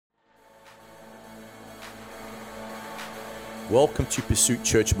Welcome to Pursuit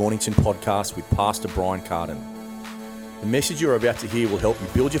Church Mornington podcast with Pastor Brian Carden. The message you're about to hear will help you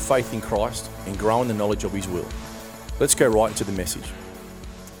build your faith in Christ and grow in the knowledge of His will. Let's go right into the message.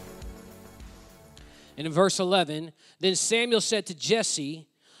 And in verse 11, then Samuel said to Jesse,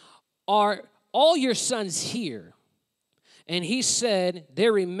 "Are all your sons here?" And he said,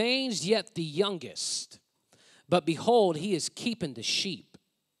 "There remains yet the youngest, but behold, he is keeping the sheep."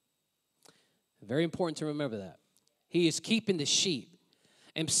 Very important to remember that. He is keeping the sheep.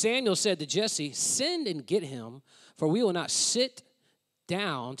 And Samuel said to Jesse, "Send and get him, for we will not sit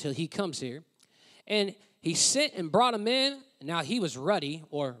down till he comes here." And he sent and brought him in. Now he was ruddy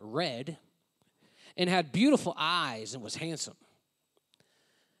or red and had beautiful eyes and was handsome.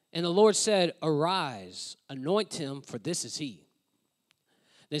 And the Lord said, "Arise, anoint him, for this is he."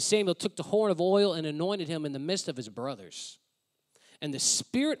 Then Samuel took the horn of oil and anointed him in the midst of his brothers. And the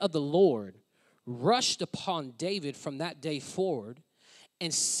Spirit of the Lord rushed upon David from that day forward,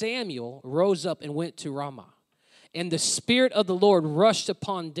 and Samuel rose up and went to Ramah. And the Spirit of the Lord rushed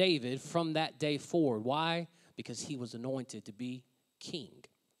upon David from that day forward. Why? Because he was anointed to be king.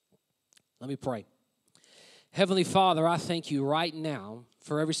 Let me pray. Heavenly Father, I thank you right now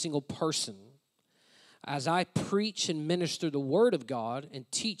for every single person. As I preach and minister the Word of God and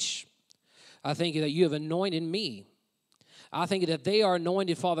teach, I thank you that you have anointed me. I thank you that they are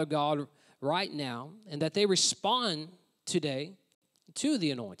anointed, Father God, right now, and that they respond today to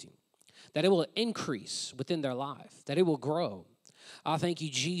the anointing, that it will increase within their life, that it will grow. I thank you,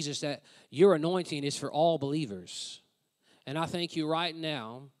 Jesus, that your anointing is for all believers. And I thank you right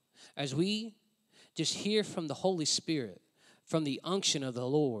now as we just hear from the Holy Spirit, from the unction of the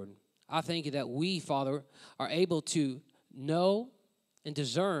Lord. I thank you that we, Father, are able to know and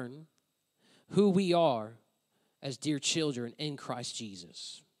discern who we are as dear children in Christ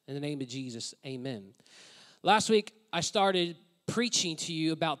Jesus. In the name of Jesus, amen. Last week, I started preaching to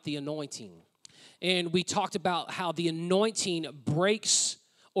you about the anointing. And we talked about how the anointing breaks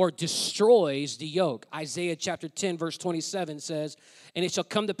or destroys the yoke. Isaiah chapter 10, verse 27 says, "And it shall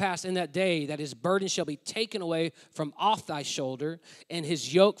come to pass in that day that his burden shall be taken away from off thy shoulder, and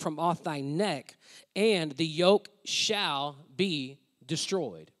his yoke from off thy neck, and the yoke shall be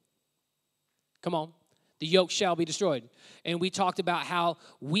destroyed." Come on. The yoke shall be destroyed. And we talked about how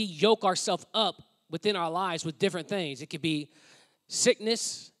we yoke ourselves up within our lives with different things. It could be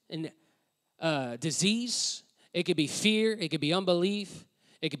sickness and disease. It could be fear. It could be unbelief.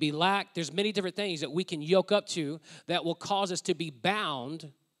 It could be lack. There's many different things that we can yoke up to that will cause us to be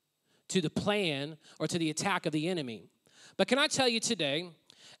bound to the plan or to the attack of the enemy. But can I tell you today,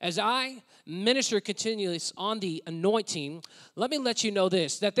 as I minister continually on the anointing, let me let you know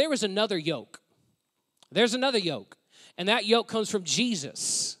this, that there is another yoke. There's another yoke, and that yoke comes from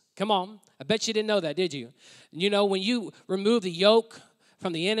Jesus. Come on. I bet you didn't know that, did you? You know, when you remove the yoke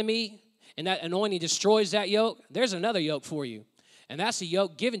from the enemy and that anointing destroys that yoke, there's another yoke for you, and that's the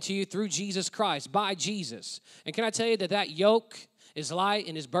yoke given to you through Jesus Christ, by Jesus. And can I tell you that that yoke is light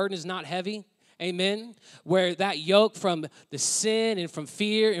and his burden is not heavy? Amen. Where that yoke from the sin and from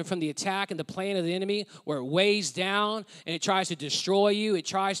fear and from the attack and the plan of the enemy, where it weighs down and it tries to destroy you, it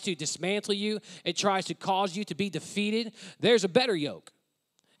tries to dismantle you, it tries to cause you to be defeated, there's a better yoke.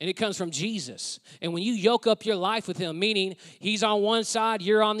 And it comes from Jesus. And when you yoke up your life with him, meaning he's on one side,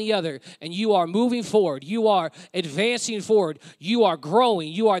 you're on the other, and you are moving forward, you are advancing forward, you are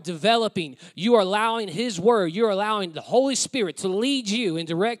growing, you are developing, you are allowing his word, you're allowing the Holy Spirit to lead you and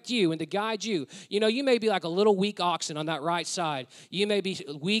direct you and to guide you. You know, you may be like a little weak oxen on that right side. You may be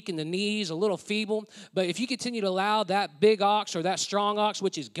weak in the knees, a little feeble, but if you continue to allow that big ox or that strong ox,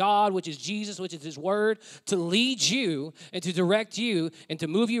 which is God, which is Jesus, which is his word, to lead you and to direct you and to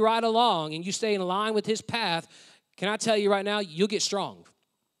move you right along, and you stay in line with his path, can I tell you right now, you'll get strong.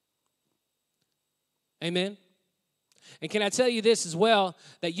 Amen. And can I tell you this as well,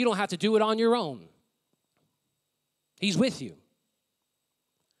 that you don't have to do it on your own. He's with you.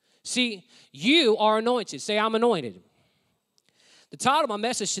 See, you are anointed. Say, I'm anointed. The title of my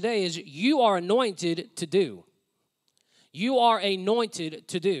message today is, you are anointed to do. You are anointed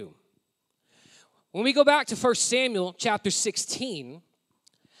to do. When we go back to 1 Samuel chapter 16,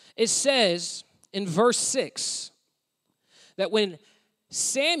 it says in verse 6 that when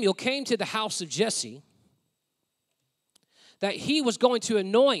Samuel came to the house of Jesse, that he was going to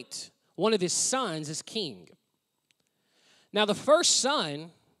anoint one of his sons as king. Now, the first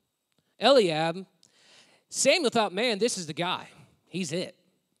son, Eliab, Samuel thought, man, this is the guy. He's it.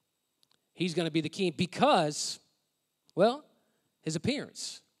 He's going to be the king because, well, his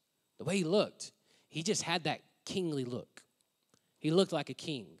appearance, the way he looked, he just had that kingly look. He looked like a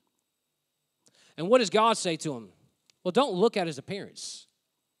king. And what does God say to him? Well, don't look at his appearance.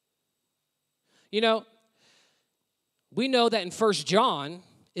 You know, we know that in 1 John,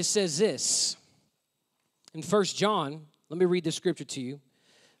 it says this. In 1 John, let me read the scripture to you.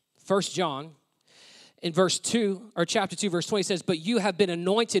 1 John, in verse 2, or chapter 2, verse 20 says, but you have been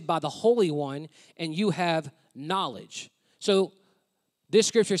anointed by the Holy One, and you have knowledge. So this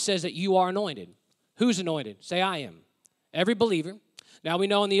scripture says that you are anointed. Who's anointed? Say, I am. Every believer. Now we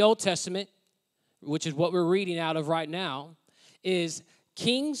know in the Old Testament, which is what we're reading out of right now, is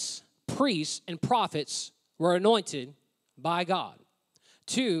kings, priests, and prophets were anointed by God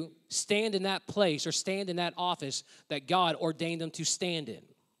to stand in that place or stand in that office that God ordained them to stand in.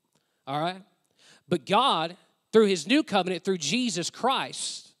 All right? But God, through his new covenant, through Jesus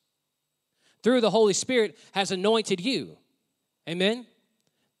Christ, through the Holy Spirit, has anointed you. Amen?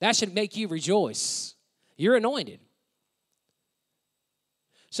 That should make you rejoice. You're anointed.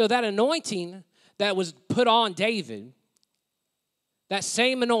 So that anointing that was put on David, that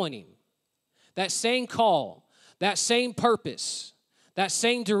same anointing, that same call, that same purpose, that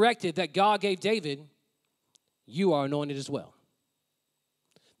same directive that God gave David, you are anointed as well.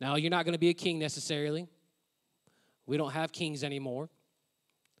 Now, you're not going to be a king necessarily. We don't have kings anymore.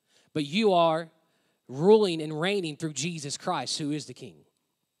 But you are ruling and reigning through Jesus Christ, who is the king.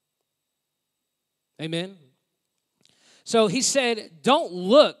 Amen? So he said, don't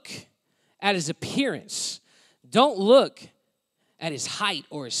look at his appearance. Don't look at his height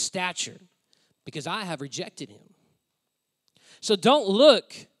or his stature, because I have rejected him. So don't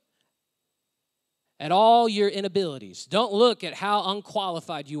look at all your inabilities. Don't look at how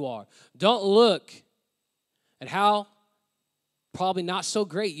unqualified you are. Don't look at how probably not so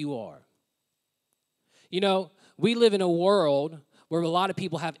great you are. You know, we live in a world where a lot of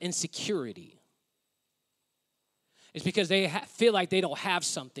people have insecurity. It's because they feel like they don't have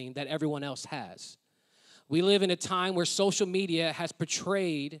something that everyone else has. We live in a time where social media has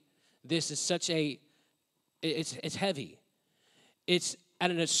portrayed this as such a, it's heavy. It's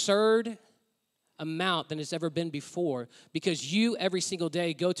at an absurd amount than it's ever been before, because you every single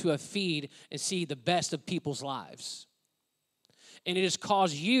day go to a feed and see the best of people's lives. And it has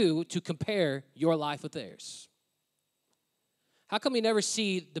caused you to compare your life with theirs. How come we never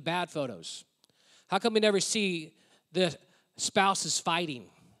see the bad photos? How come we never see the spouses fighting?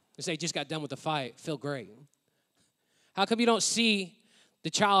 They say, just got done with the fight, feel great. How come you don't see the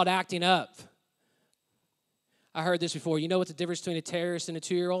child acting up? I heard this before. You know what's the difference between a terrorist and a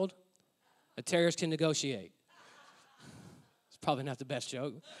 2-year-old? A terrorist can negotiate. It's probably not the best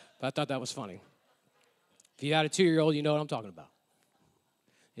joke, but I thought that was funny. If you had a 2-year-old, you know what I'm talking about.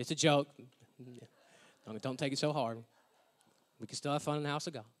 It's a joke. Don't take it so hard. We can still have fun in the house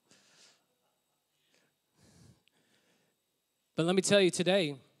of God. But let me tell you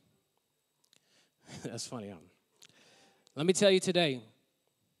today, that's funny. Let me tell you today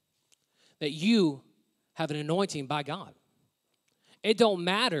that you have an anointing by God. It don't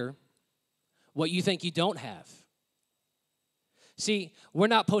matter what you think you don't have. See, we're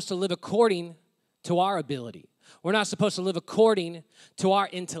not supposed to live according to our ability. We're not supposed to live according to our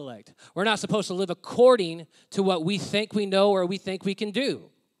intellect. We're not supposed to live according to what we think we know or we think we can do.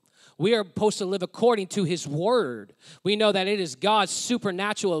 We are supposed to live according to his word. We know that it is God's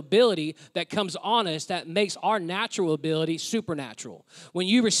supernatural ability that comes on us that makes our natural ability supernatural. When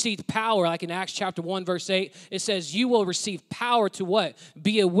you receive power, like in Acts chapter 1, verse 8, it says you will receive power to what?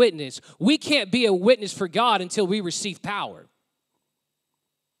 Be a witness. We can't be a witness for God until we receive power.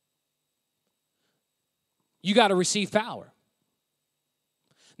 You got to receive power.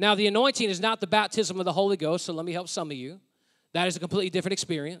 Now, the anointing is not the baptism of the Holy Ghost, so let me help some of you. That is a completely different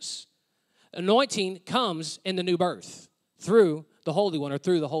experience. Anointing comes in the new birth through the Holy One or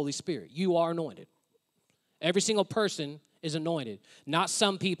through the Holy Spirit. You are anointed. Every single person is anointed. Not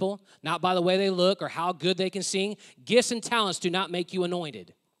some people, not by the way they look or how good they can sing. Gifts and talents do not make you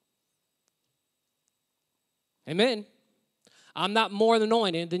anointed. Amen. I'm not more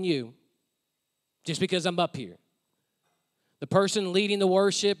anointed than you just because I'm up here. The person leading the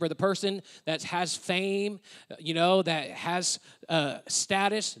worship or the person that has fame, you know, that has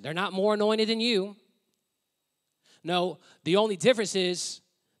status, they're not more anointed than you. No, the only difference is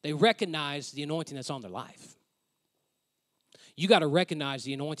they recognize the anointing that's on their life. You got to recognize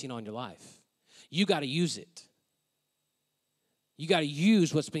the anointing on your life. You got to use it. You got to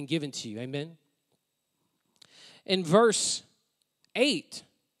use what's been given to you. Amen. In verse 8,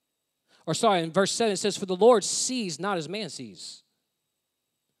 in verse 7, it says, for the Lord sees not as man sees.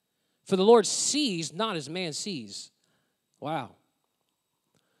 For the Lord sees not as man sees. Wow.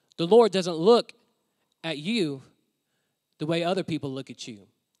 The Lord doesn't look at you the way other people look at you.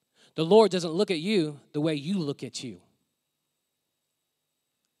 The Lord doesn't look at you the way you look at you.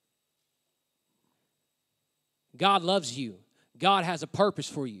 God loves you. God has a purpose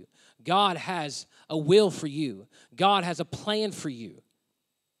for you. God has a will for you. God has a plan for you.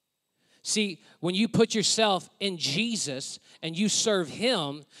 See, when you put yourself in Jesus and you serve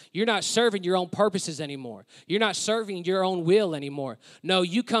him, you're not serving your own purposes anymore. You're not serving your own will anymore. No,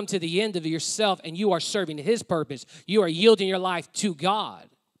 you come to the end of yourself and you are serving his purpose. You are yielding your life to God.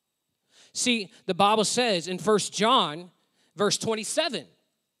 See, the Bible says in 1 John, verse 27,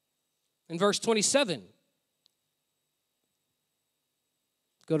 in verse 27,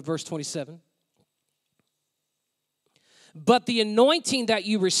 go to verse 27. But the anointing that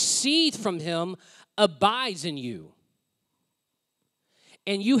you received from him abides in you.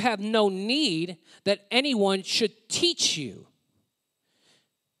 And you have no need that anyone should teach you.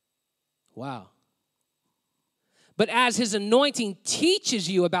 Wow. But as his anointing teaches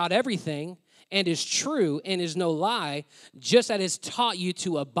you about everything and is true and is no lie, just as it has taught you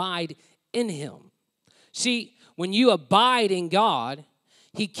to abide in him. See, when you abide in God,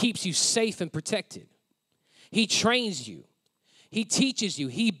 he keeps you safe and protected. He trains you. He teaches you.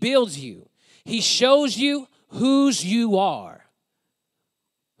 He builds you. He shows you whose you are.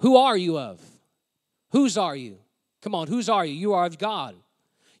 Who are you of? Whose are you? Come on, whose are you? You are of God.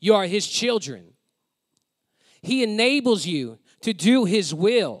 You are his children. He enables you to do his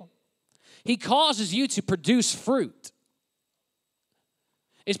will. He causes you to produce fruit.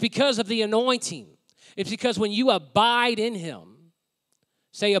 It's because of the anointing. It's because when you abide in him,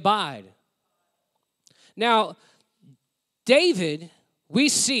 say abide. Now, David, we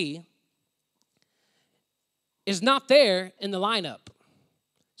see, is not there in the lineup.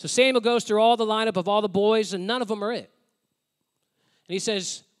 So Samuel goes through all the lineup of all the boys, and none of them are it. And he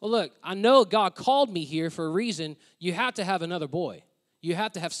says, well, look, I know God called me here for a reason. You have to have another boy. You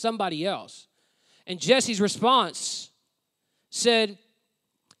have to have somebody else. And Jesse's response said,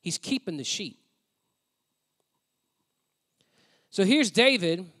 he's keeping the sheep. So here's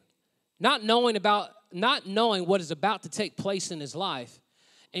David, not knowing what is about to take place in his life,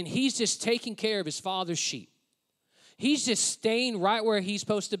 and he's just taking care of his father's sheep. He's just staying right where he's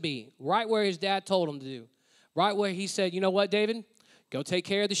supposed to be, right where his dad told him to do, right where he said, you know what, David? Go take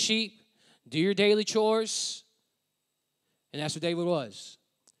care of the sheep, do your daily chores. And that's what David was.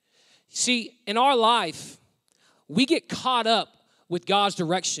 See, in our life, we get caught up with God's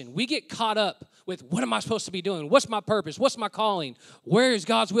direction. We get caught up with what am I supposed to be doing? What's my purpose? What's my calling? Where is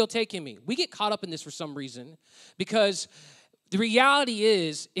God's will taking me? We get caught up in this for some reason because the reality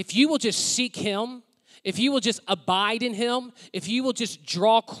is if you will just seek him, if you will just abide in him, if you will just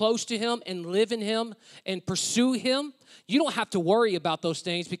draw close to him and live in him and pursue him, you don't have to worry about those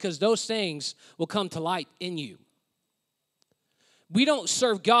things because those things will come to light in you. We don't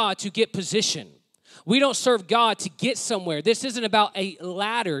serve God to get position. We don't serve God to get somewhere. This isn't about a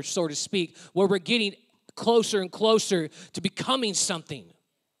ladder, so to speak, where we're getting closer and closer to becoming something.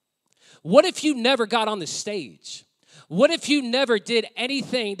 What if you never got on the stage? What if you never did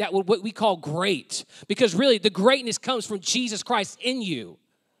anything that would what we call great? Because really, the greatness comes from Jesus Christ in you.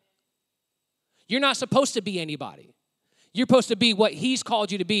 You're not supposed to be anybody. You're supposed to be what he's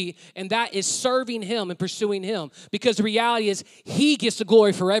called you to be, and that is serving him and pursuing him. Because the reality is, he gets the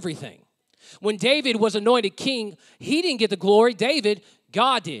glory for everything. When David was anointed king, he didn't get the glory. David,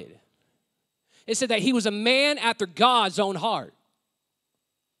 God did. It said that he was a man after God's own heart.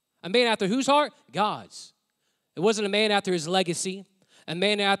 A man after whose heart? God's. It wasn't a man after his legacy, a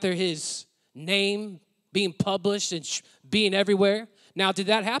man after his name being published and being everywhere. Now, did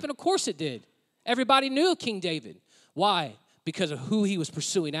that happen? Of course it did. Everybody knew King David. Why? Because of who he was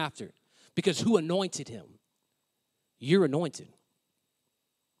pursuing after. Because who anointed him? You're anointed.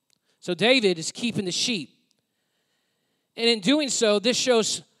 So David is keeping the sheep. And in doing so, this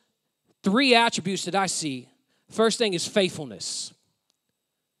shows three attributes that I see. First thing is faithfulness.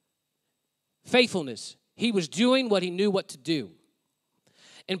 Faithfulness. He was doing what he knew what to do.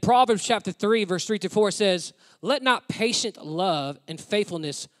 In Proverbs chapter 3, verse 3-4 says, let not patient love and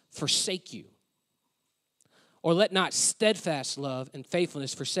faithfulness forsake you. Or let not steadfast love and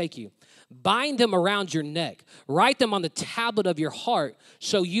faithfulness forsake you. Bind them around your neck. Write them on the tablet of your heart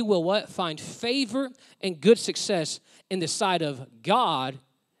so you will what? Find favor and good success in the sight of God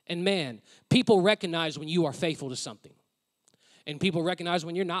and man. People recognize when you are faithful to something. And people recognize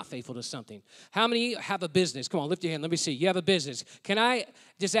when you're not faithful to something. How many have a business? Come on, lift your hand. Let me see. You have a business. Can I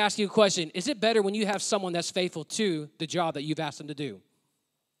just ask you a question? Is it better when you have someone that's faithful to the job that you've asked them to do?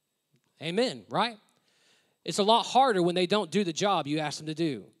 Amen, right? It's a lot harder when they don't do the job you ask them to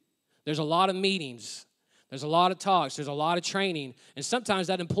do. There's a lot of meetings. There's a lot of talks. There's a lot of training. And sometimes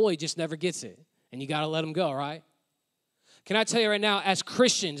that employee just never gets it. And you got to let them go, right? Can I tell you right now, as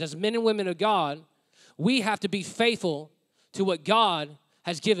Christians, as men and women of God, we have to be faithful to what God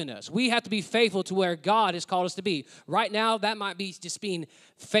has given us. We have to be faithful to where God has called us to be. Right now, that might be just being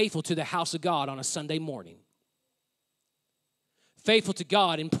faithful to the house of God on a Sunday morning. Faithful to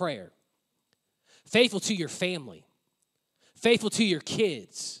God in prayer. Faithful to your family. Faithful to your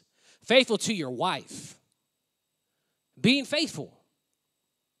kids. Faithful to your wife. Being faithful.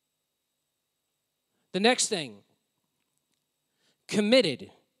 The next thing,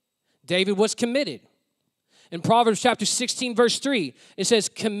 committed. David was committed. In Proverbs chapter 16, verse 3, it says,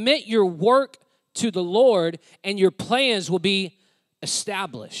 commit your work to the Lord and your plans will be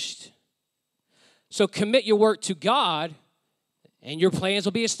established. So commit your work to God and your plans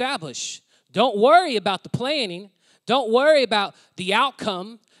will be established. Don't worry about the planning. Don't worry about the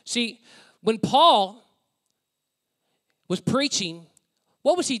outcome. See, when Paul was preaching,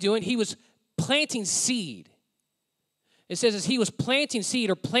 what was he doing? He was planting seed. It says as he was planting seed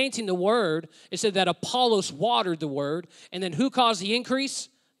or planting the word, it said that Apollos watered the word. And then who caused the increase?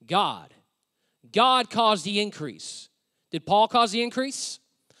 God. God caused the increase. Did Paul cause the increase?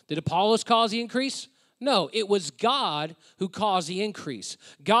 Did Apollos cause the increase? No, it was God who caused the increase.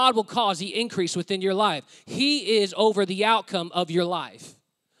 God will cause the increase within your life. He is over the outcome of your life.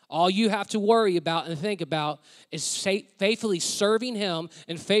 All you have to worry about and think about is faithfully serving him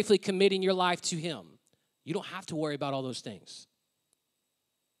and faithfully committing your life to him. You don't have to worry about all those things.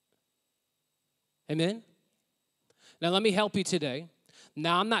 Amen? Now, let me help you today.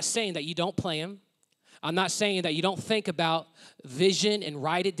 Now, I'm not saying that you don't plan. I'm not saying that you don't think about vision and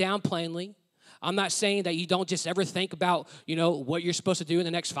write it down plainly. I'm not saying that you don't just ever think about, what you're supposed to do in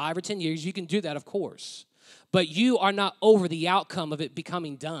the next 5 or 10 years. You can do that, of course. But you are not over the outcome of it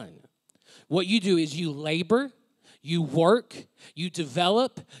becoming done. What you do is you labor, you work, you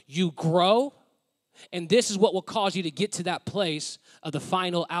develop, you grow. And this is what will cause you to get to that place of the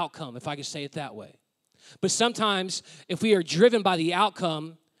final outcome, if I can say it that way. But sometimes, if we are driven by the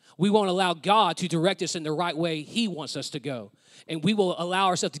outcome, we won't allow God to direct us in the right way he wants us to go. And we will allow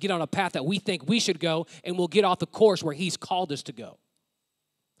ourselves to get on a path that we think we should go, and we'll get off the course where he's called us to go.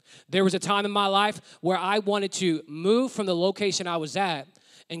 There was a time in my life where I wanted to move from the location I was at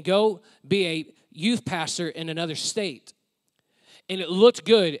and go be a youth pastor in another state. And it looked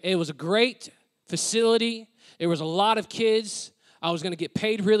good. It was a great facility. There was a lot of kids. I was going to get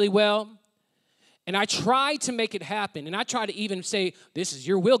paid really well. And I tried to make it happen. And I tried to even say, this is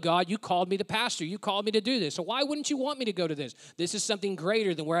your will, God. You called me to pastor. You called me to do this. So why wouldn't you want me to go to this? This is something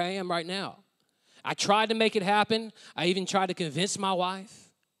greater than where I am right now. I tried to make it happen. I even tried to convince my wife.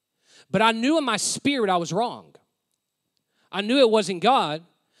 But I knew in my spirit I was wrong. I knew it wasn't God.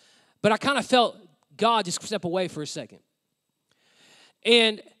 But I kind of felt God just step away for a second.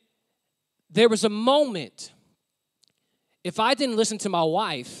 And there was a moment, if I didn't listen to my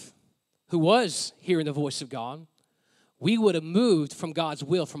wife, who was hearing the voice of God, we would have moved from God's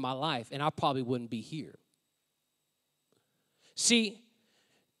will for my life, and I probably wouldn't be here. See,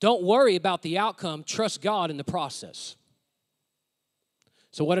 don't worry about the outcome. Trust God in the process.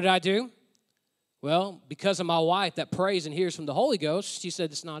 So what did I do? Well, because of my wife that prays and hears from the Holy Ghost, she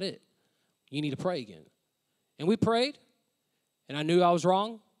said, that's not it. You need to pray again. And we prayed, and I knew I was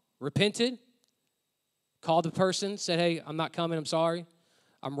wrong, repented, called the person, said, hey, I'm not coming, I'm sorry.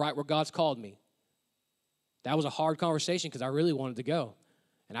 I'm right where God's called me. That was a hard conversation because I really wanted to go.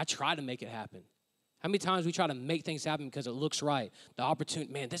 And I tried to make it happen. How many times we try to make things happen because it looks right? The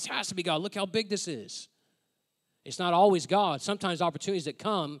opportunity, man, this has to be God. Look how big this is. It's not always God. Sometimes opportunities that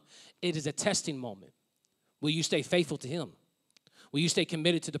come, it is a testing moment. Will you stay faithful to him? Will you stay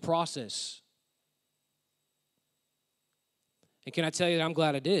committed to the process? And can I tell you that I'm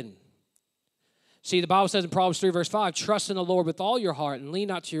glad I did? See, the Bible says in Proverbs 3, verse 5, trust in the Lord with all your heart and lean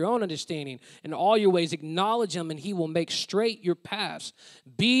not to your own understanding. In all your ways acknowledge him and he will make straight your paths.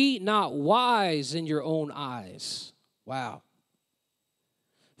 Be not wise in your own eyes. Wow.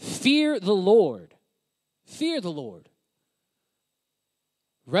 Fear the Lord. Fear the Lord.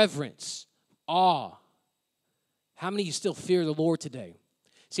 Reverence, awe. How many of you still fear the Lord today?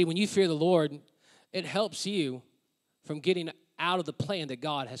 See, when you fear the Lord, it helps you from getting out of the plan that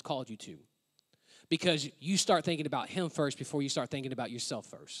God has called you to. Because you start thinking about him first before you start thinking about yourself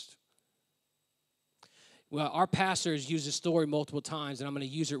first. Well, our pastor has used this story multiple times, and I'm going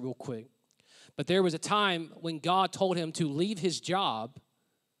to use it real quick. But there was a time when God told him to leave his job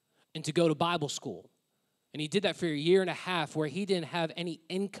and to go to Bible school. And he did that for a year and a half where he didn't have any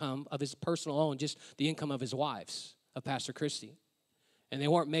income of his personal own, just the income of his wives, of Pastor Christy. And they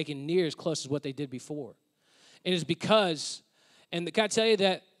weren't making near as close as what they did before. It is because, and can I tell you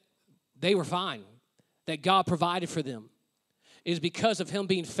that they were fine, that God provided for them. It is because of him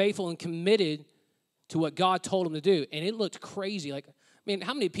being faithful and committed to what God told him to do. And it looked crazy. Like, I mean,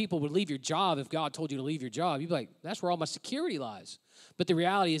 how many people would leave your job if God told you to leave your job? You'd be like, that's where all my security lies. But the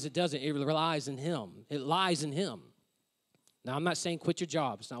reality is it doesn't. It relies in him. It lies in him. Now, I'm not saying quit your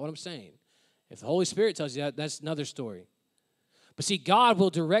job. It's not what I'm saying. If the Holy Spirit tells you that, that's another story. But see, God will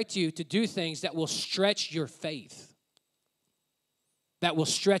direct you to do things that will stretch your faith. That will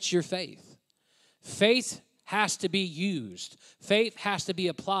stretch your faith. Faith has to be used. Faith has to be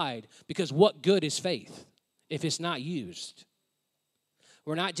applied, because what good is faith if it's not used?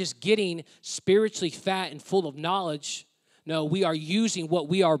 We're not just getting spiritually fat and full of knowledge. No, we are using what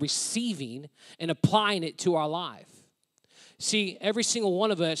we are receiving and applying it to our life. See, every single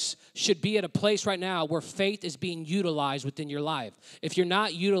one of us should be at a place right now where faith is being utilized within your life. If you're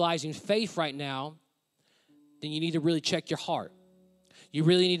not utilizing faith right now, then you need to really check your heart. You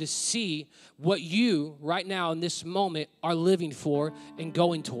really need to see what you, right now in this moment, are living for and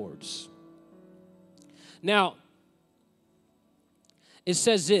going towards. Now, it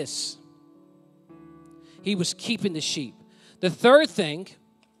says this. He was keeping the sheep. The third thing,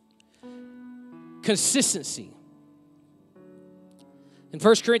 consistency. In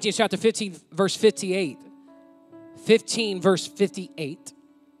 1 Corinthians chapter 15, verse 58. 15, verse 58.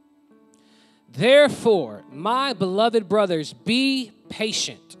 Therefore, my beloved brothers, be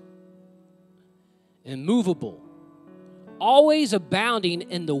patient, immovable, always abounding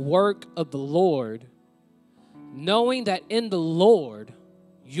in the work of the Lord, knowing that in the Lord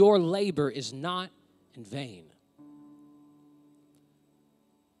your labor is not in vain.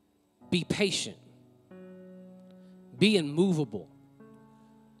 Be patient. Be immovable.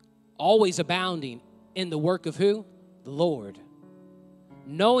 Always abounding in the work of who? The Lord.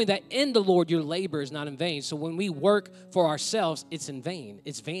 Knowing that in the Lord your labor is not in vain. So when we work for ourselves, it's in vain.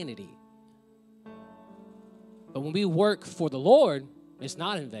 It's vanity. But when we work for the Lord, it's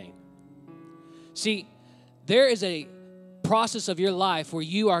not in vain. See, there is a process of your life where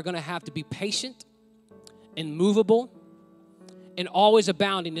you are going to have to be patient, immovable, and always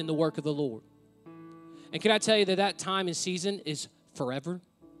abounding in the work of the Lord. And can I tell you that that time and season is forever?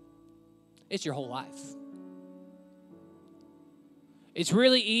 It's your whole life. It's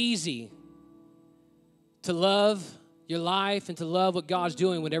really easy to love your life and to love what God's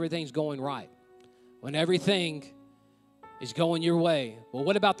doing when everything's going right, when everything is going your way. Well,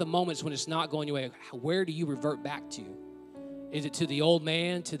 what about the moments when it's not going your way? Where do you revert back to? Is it to the old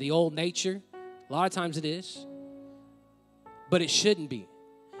man, to the old nature? A lot of times it is. But it shouldn't be.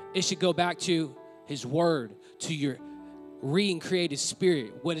 It should go back to His Word, to your re-created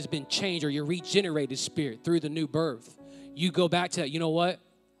spirit, what has been changed, or your regenerated spirit through the new birth. You go back to that. You know what?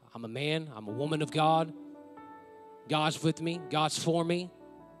 I'm a man. I'm a woman of God. God's with me. God's for me.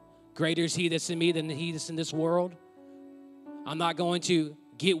 Greater is He that's in me than he that's in this world. I'm not going to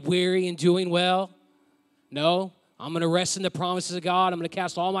get weary in doing well. No, I'm going to rest in the promises of God. I'm going to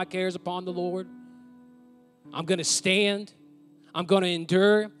cast all my cares upon the Lord. I'm going to stand. I'm going to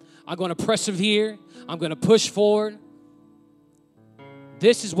endure. I'm going to persevere. I'm going to push forward.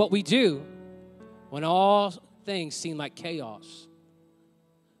 This is what we do when all things seem like chaos,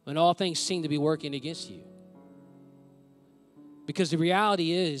 when all things seem to be working against you. Because the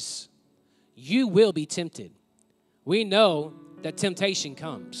reality is, you will be tempted. We know that temptation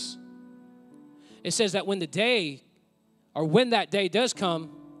comes. It says that when that day does come,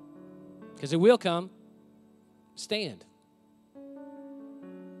 because it will come, stand.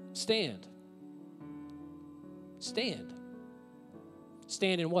 Stand. Stand.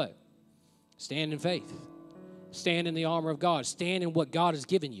 Stand in what? Stand in faith. Stand in the armor of God. Stand in what God has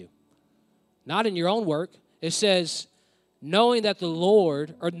given you. Not in your own work. It says, knowing that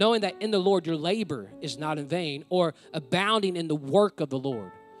in the Lord your labor is not in vain, or abounding in the work of the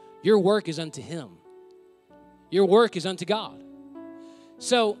Lord. Your work is unto Him. Your work is unto God.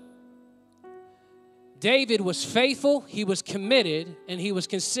 So, David was faithful, he was committed, and he was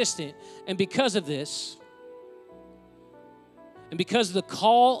consistent. And because of this, and because of the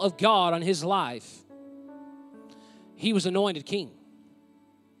call of God on his life, he was anointed king.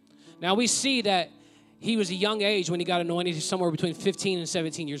 Now we see that he was a young age when he got anointed. He's somewhere between 15 and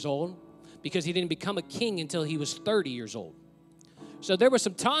 17 years old, because he didn't become a king until he was 30 years old. So there was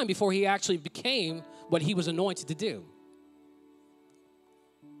some time before he actually became what he was anointed to do.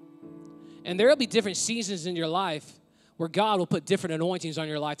 And there will be different seasons in your life where God will put different anointings on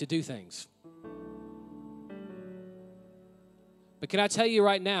your life to do things. But can I tell you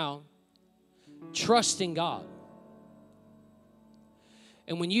right now, trust in God.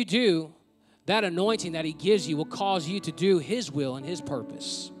 And when you do, that anointing that He gives you will cause you to do His will and His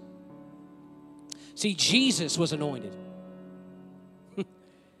purpose. See, Jesus was anointed.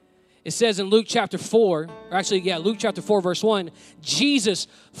 It says in Luke chapter 4, Luke chapter 4, verse 1, Jesus,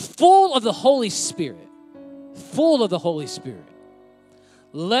 full of the Holy Spirit,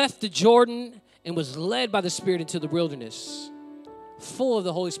 left the Jordan and was led by the Spirit into the wilderness. Full of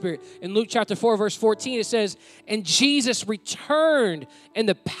the Holy Spirit. In Luke chapter 4, verse 14, it says, and Jesus returned in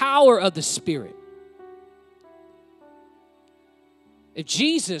the power of the Spirit. If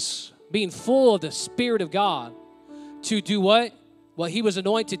Jesus, being full of the Spirit of God, to do what? Well, he was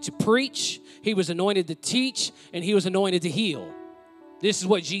anointed to preach, he was anointed to teach, and he was anointed to heal. This is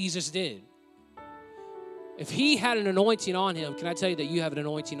what Jesus did. If he had an anointing on him, can I tell you that you have an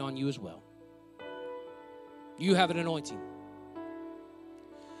anointing on you as well? You have an anointing.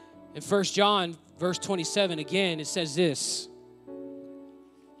 In 1 John, verse 27, again, it says this.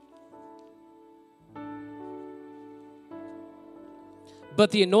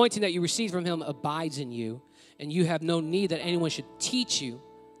 But the anointing that you receive from him abides in you, and you have no need that anyone should teach you.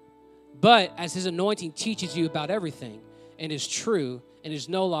 But as his anointing teaches you about everything, and is true, and is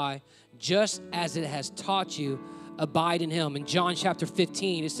no lie, just as it has taught you, abide in him. In John chapter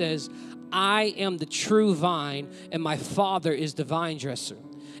 15, it says, I am the true vine, and my Father is the vine dresser.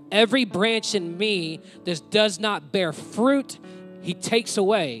 Every branch in me that does not bear fruit, he takes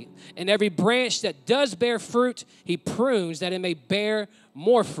away. And every branch that does bear fruit, he prunes that it may bear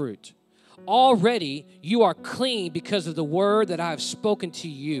more fruit. Already you are clean because of the word that I have spoken to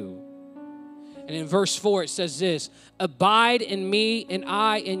you. And in verse 4 it says this, abide in me and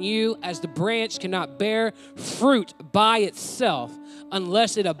I in you, as the branch cannot bear fruit by itself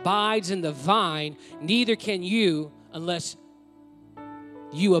unless it abides in the vine, neither can you unless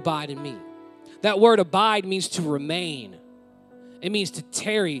you abide in me. That word abide means to remain. It means to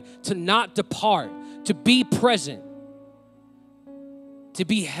tarry, to not depart, to be present, to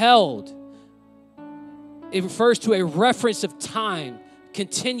be held. It refers to a reference of time,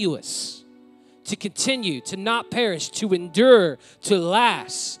 continuous, to continue, to not perish, to endure, to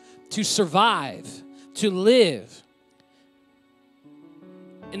last, to survive, to live.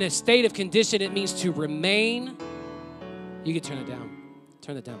 In a state of condition, it means to remain. You can turn it down.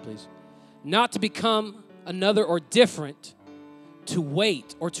 Turn it down, please. Not to become another or different, to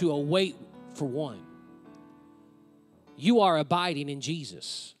wait or to await for one. You are abiding in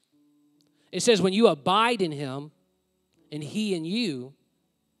Jesus. It says when you abide in him and he in you,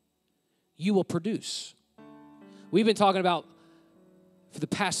 you will produce. We've been talking about for the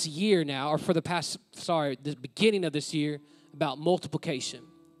past year now, or the beginning of this year, about multiplication,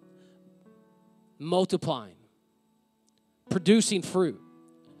 multiplying, producing fruit,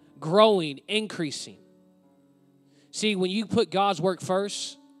 growing, increasing. See, when you put God's work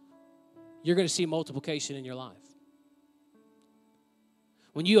first, you're going to see multiplication in your life.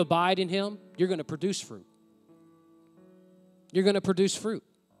 When you abide in him, you're going to produce fruit. You're going to produce fruit.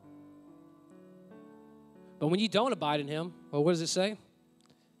 But when you don't abide in him, well, what does it say?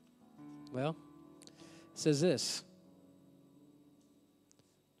 Well, it says this.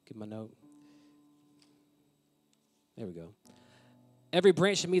 Get my note. There we go. Every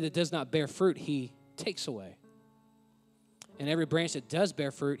branch in me that does not bear fruit, he takes away. And every branch that does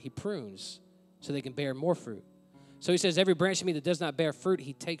bear fruit, he prunes so they can bear more fruit. So he says, every branch in me that does not bear fruit,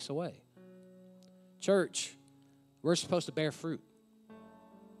 he takes away. Church, we're supposed to bear fruit.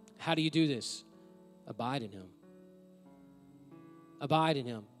 How do you do this? Abide in him. Abide in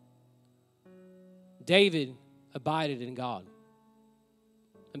him. David abided in God.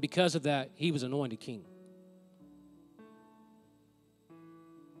 And because of that, he was anointed king.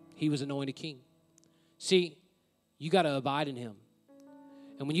 He was anointed king. See, you got to abide in him.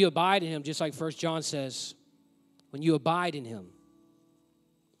 And when you abide in him, just like 1 John says, when you abide in him.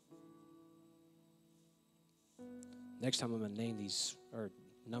 Next time I'm going to name these or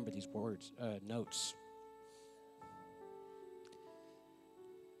number these words, notes.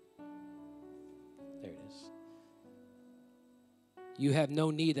 There it is. You have no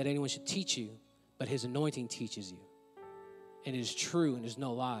need that anyone should teach you, but his anointing teaches you. And it is true and is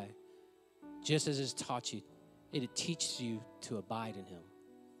no lie. Just as it's taught you, it teaches you to abide in him.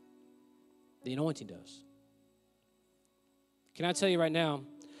 The anointing does. Can I tell you right now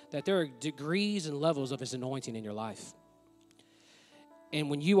that there are degrees and levels of his anointing in your life. And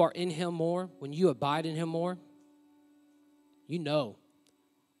when you are in him more, when you abide in him more, you know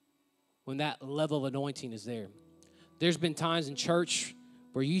when that level of anointing is there. There's been times in church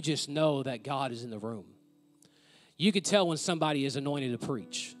where you just know that God is in the room. You can tell when somebody is anointed to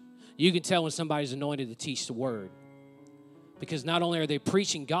preach. You can tell when somebody's anointed to teach the word. Because not only are they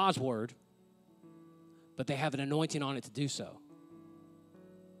preaching God's word, but they have an anointing on it to do so.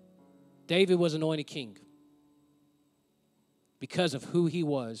 David was anointed king. because of who he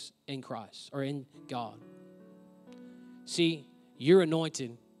was in Christ or in God. See, you're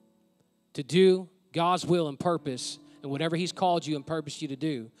anointed to do God's will and purpose, and whatever he's called you and purposed you to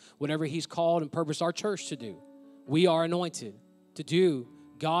do, whatever he's called and purposed our church to do, we are anointed to do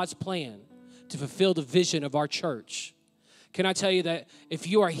God's plan to fulfill the vision of our church. Can I tell you that if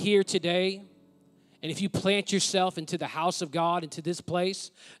you are here today and if you plant yourself into the house of God, into this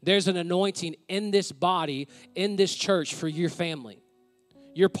place, there's an anointing in this body, in this church for your family.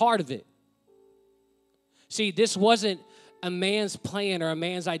 You're part of it. See, this wasn't a man's plan or a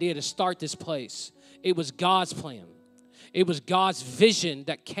man's idea to start this place. It was God's plan. It was God's vision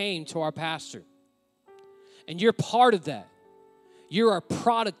that came to our pastor. And you're part of that. You're a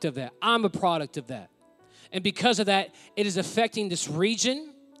product of that. I'm a product of that. And because of that, it is affecting this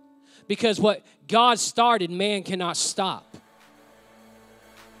region, because what God started, man cannot stop.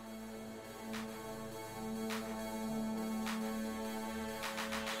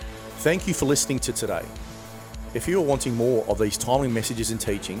 Thank you for listening to today. If you are wanting more of these timely messages and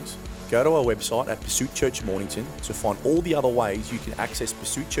teachings, go to our website at Pursuit Church Mornington to find all the other ways you can access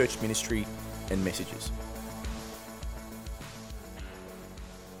Pursuit Church ministry and messages.